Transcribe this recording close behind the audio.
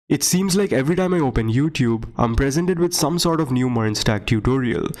It seems like every time I open YouTube, I'm presented with some sort of new MERN Stack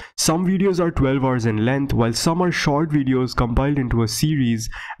tutorial. Some videos are 12 hours in length, while some are short videos compiled into a series,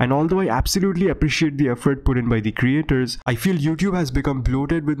 and although I absolutely appreciate the effort put in by the creators, I feel YouTube has become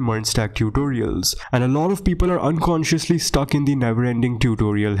bloated with MERN Stack tutorials, and a lot of people are unconsciously stuck in the never-ending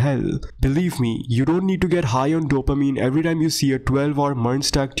tutorial hell. Believe me, you don't need to get high on dopamine every time you see a 12-hour MERN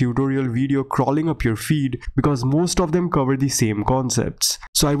Stack tutorial video crawling up your feed, because most of them cover the same concepts.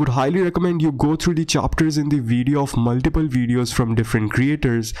 So I would highly recommend you go through the chapters in the video of multiple videos from different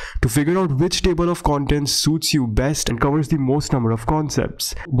creators to figure out which table of contents suits you best and covers the most number of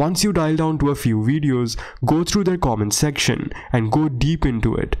concepts. Once you dial down to a few videos, go through their comment section and go deep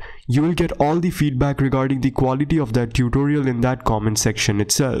into it. You will get all the feedback regarding the quality of that tutorial in that comment section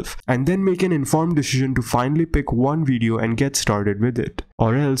itself, and then make an informed decision to finally pick one video and get started with it.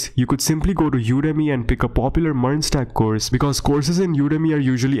 Or else, you could simply go to Udemy and pick a popular MERN Stack course, because courses in Udemy are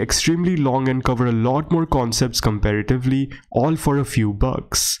usually extremely long and cover a lot more concepts comparatively, all for a few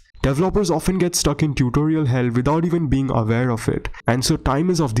bucks. Developers often get stuck in tutorial hell without even being aware of it, and so time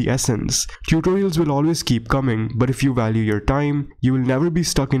is of the essence. Tutorials will always keep coming, but if you value your time, you will never be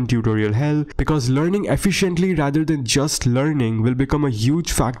stuck in tutorial hell, because learning efficiently rather than just learning will become a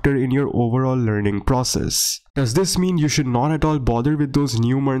huge factor in your overall learning process. Does this mean you should not at all bother with those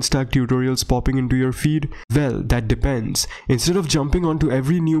new MERN Stack tutorials popping into your feed? Well, that depends. Instead of jumping onto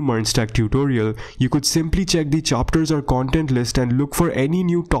every new MERN Stack tutorial, you could simply check the chapters or content list and look for any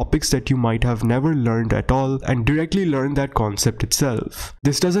new topics that you might have never learned at all and directly learn that concept itself.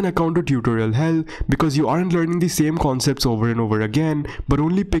 This doesn't account to tutorial hell, because you aren't learning the same concepts over and over again, but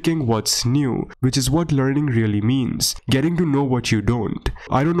only picking what's new, which is what learning really means. Getting to know what you don't.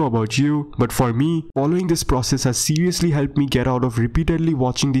 I don't know about you, but for me, following this process has seriously helped me get out of repeatedly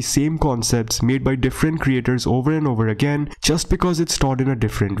watching the same concepts made by different creators over and over again just because it's taught in a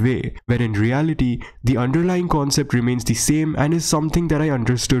different way, when in reality, the underlying concept remains the same and is something that I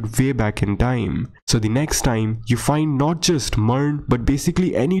understood way back in time. So the next time you find not just MERN, but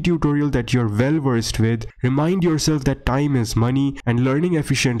basically any tutorial that you're well versed with, remind yourself that time is money and learning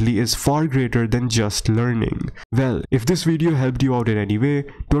efficiently is far greater than just learning. Well, if this video helped you out in any way,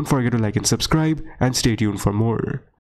 don't forget to like and subscribe, and stay tuned for more.